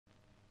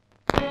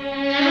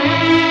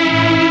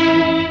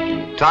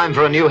Time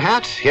for a new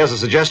hat. Here's a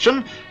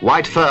suggestion: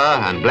 white fur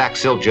and black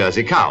silk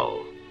jersey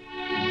cowl.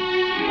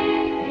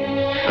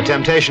 A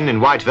temptation in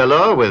white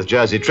velour with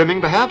jersey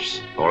trimming, perhaps,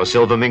 or a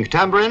silver mink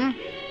tambourine.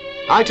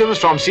 Items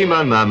from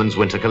Simone Mirman's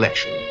winter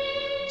collection.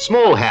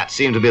 Small hats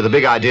seem to be the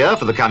big idea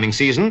for the coming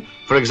season.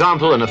 For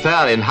example, an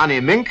affair in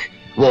honey mink,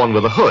 worn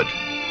with a hood.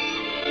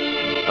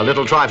 A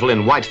little trifle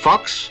in white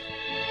fox.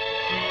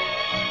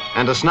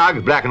 And a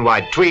snug black and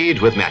white tweed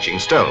with matching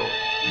stole.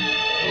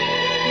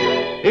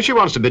 If she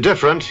wants to be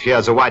different,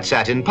 here's a white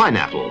satin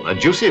pineapple, a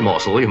juicy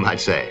morsel, you might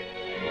say.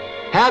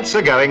 Hats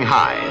are going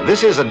high.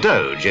 This is a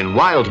doge in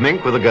wild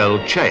mink with a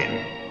gold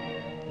chain.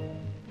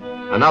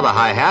 Another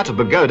high hat, a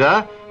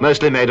pagoda,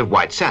 mostly made of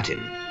white satin.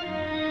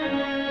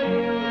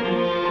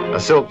 A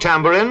silk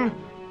tambourine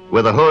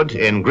with a hood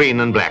in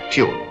green and black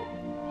tulle.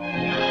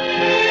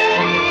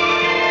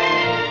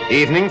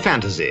 Evening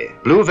fantasy,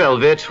 blue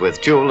velvet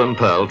with tulle and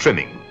pearl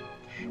trimming.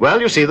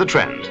 Well, you see the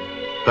trend.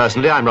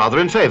 Personally, I'm rather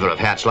in favour of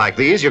hats like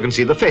these. You can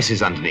see the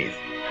faces underneath.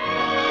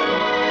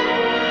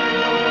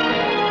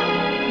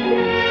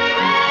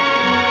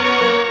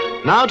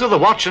 Now to the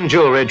Watch and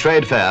Jewellery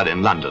Trade Fair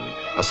in London.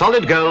 A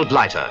solid gold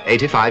lighter,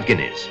 85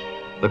 guineas.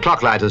 The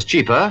clock lighter's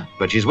cheaper,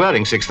 but she's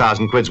wearing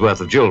 6,000 quids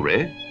worth of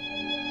jewellery.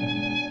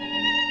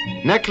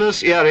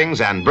 Necklace,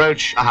 earrings and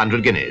brooch,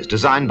 100 guineas,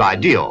 designed by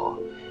Dior.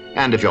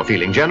 And if you're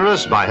feeling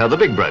generous, buy her the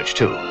big brooch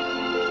too.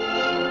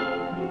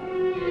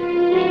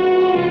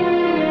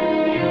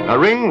 A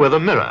ring with a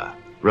mirror,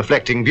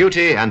 reflecting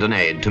beauty and an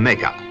aid to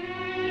makeup.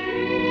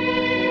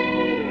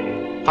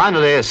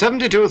 Finally,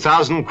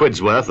 72,000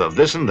 quids worth of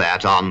this and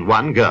that on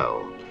one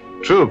go.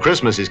 True,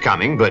 Christmas is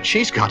coming, but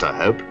she's got her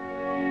hope.